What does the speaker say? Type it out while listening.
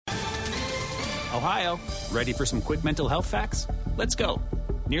Ohio, ready for some quick mental health facts? Let's go.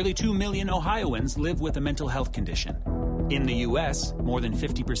 Nearly 2 million Ohioans live with a mental health condition. In the U.S., more than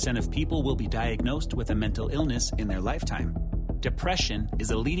 50% of people will be diagnosed with a mental illness in their lifetime. Depression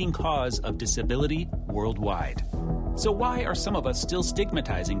is a leading cause of disability worldwide. So why are some of us still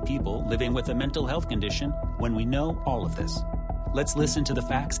stigmatizing people living with a mental health condition when we know all of this? Let's listen to the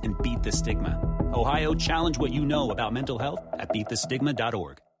facts and beat the stigma. Ohio, challenge what you know about mental health at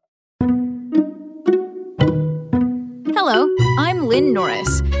beatthestigma.org. Hello, I'm Lynn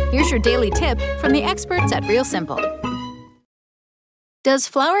Norris. Here's your daily tip from the experts at Real Simple. Does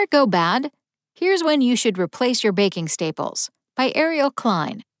flour go bad? Here's when you should replace your baking staples. By Ariel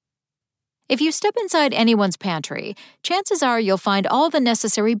Klein. If you step inside anyone's pantry, chances are you'll find all the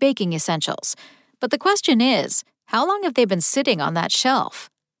necessary baking essentials. But the question is, how long have they been sitting on that shelf?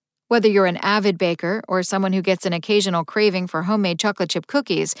 Whether you're an avid baker or someone who gets an occasional craving for homemade chocolate chip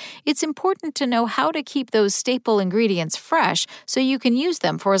cookies, it's important to know how to keep those staple ingredients fresh so you can use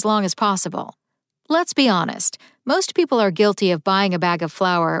them for as long as possible. Let's be honest, most people are guilty of buying a bag of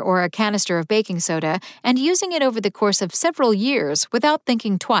flour or a canister of baking soda and using it over the course of several years without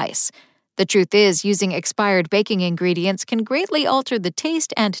thinking twice. The truth is, using expired baking ingredients can greatly alter the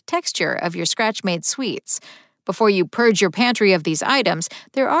taste and texture of your scratch-made sweets. Before you purge your pantry of these items,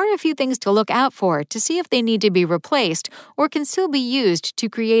 there are a few things to look out for to see if they need to be replaced or can still be used to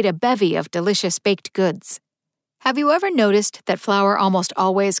create a bevy of delicious baked goods. Have you ever noticed that flour almost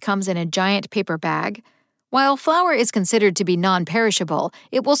always comes in a giant paper bag? While flour is considered to be non-perishable,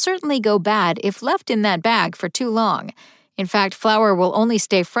 it will certainly go bad if left in that bag for too long. In fact, flour will only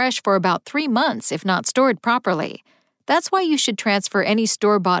stay fresh for about 3 months if not stored properly. That's why you should transfer any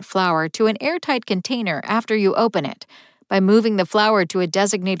store-bought flour to an airtight container after you open it. By moving the flour to a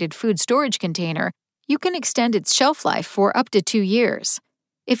designated food storage container, you can extend its shelf life for up to 2 years.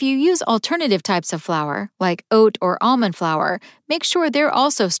 If you use alternative types of flour, like oat or almond flour, make sure they're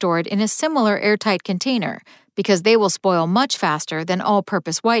also stored in a similar airtight container, because they will spoil much faster than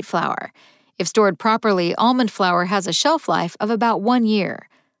all-purpose white flour. If stored properly, almond flour has a shelf life of about 1 year.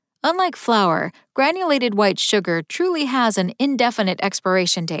 Unlike flour, granulated white sugar truly has an indefinite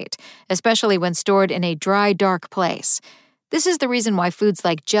expiration date, especially when stored in a dry, dark place. This is the reason why foods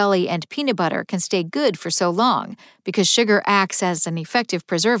like jelly and peanut butter can stay good for so long, because sugar acts as an effective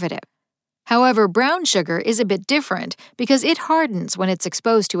preservative. However, brown sugar is a bit different because it hardens when it's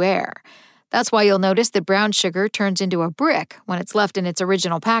exposed to air. That's why you'll notice that brown sugar turns into a brick when it's left in its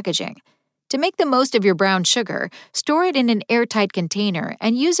original packaging. To make the most of your brown sugar, store it in an airtight container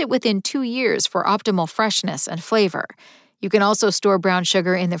and use it within 2 years for optimal freshness and flavor. You can also store brown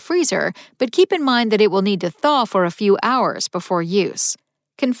sugar in the freezer, but keep in mind that it will need to thaw for a few hours before use.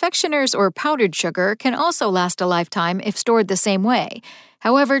 Confectioner's or powdered sugar can also last a lifetime if stored the same way.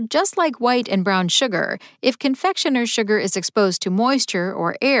 However, just like white and brown sugar, if confectioner's sugar is exposed to moisture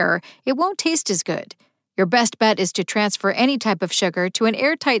or air, it won't taste as good. Your best bet is to transfer any type of sugar to an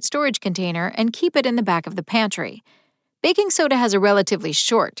airtight storage container and keep it in the back of the pantry. Baking soda has a relatively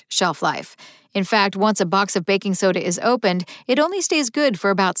short shelf life. In fact, once a box of baking soda is opened, it only stays good for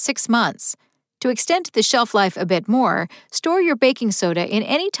about 6 months. To extend the shelf life a bit more, store your baking soda in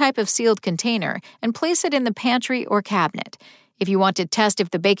any type of sealed container and place it in the pantry or cabinet. If you want to test if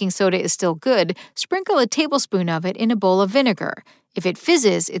the baking soda is still good, sprinkle a tablespoon of it in a bowl of vinegar. If it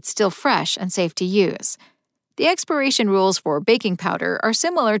fizzes, it's still fresh and safe to use. The expiration rules for baking powder are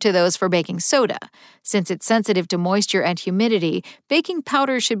similar to those for baking soda. Since it's sensitive to moisture and humidity, baking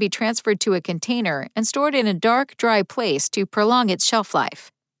powder should be transferred to a container and stored in a dark, dry place to prolong its shelf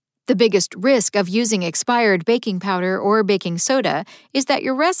life. The biggest risk of using expired baking powder or baking soda is that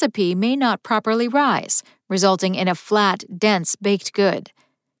your recipe may not properly rise, resulting in a flat, dense baked good.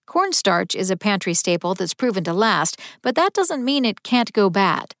 Cornstarch is a pantry staple that's proven to last, but that doesn't mean it can't go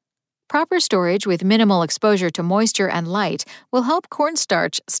bad. Proper storage with minimal exposure to moisture and light will help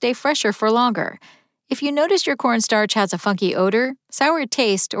cornstarch stay fresher for longer. If you notice your cornstarch has a funky odor, sour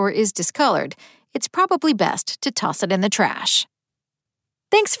taste, or is discolored, it's probably best to toss it in the trash.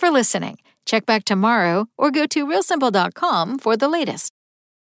 Thanks for listening. Check back tomorrow or go to realsimple.com for the latest.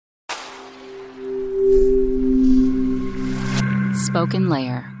 Spoken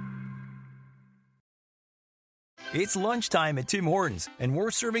Layer. It's lunchtime at Tim Hortons, and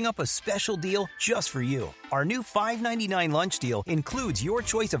we're serving up a special deal just for you. Our new $5.99 lunch deal includes your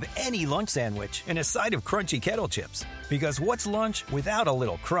choice of any lunch sandwich and a side of crunchy kettle chips. Because what's lunch without a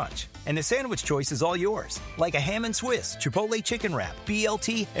little crunch? And the sandwich choice is all yours, like a ham and Swiss, Chipotle chicken wrap,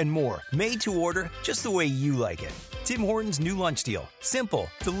 BLT, and more, made to order just the way you like it. Tim Hortons' new lunch deal. Simple,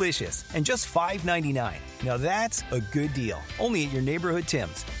 delicious, and just $5.99. Now that's a good deal. Only at your neighborhood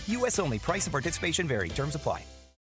Tim's. U.S. only. Price and participation vary. Terms apply.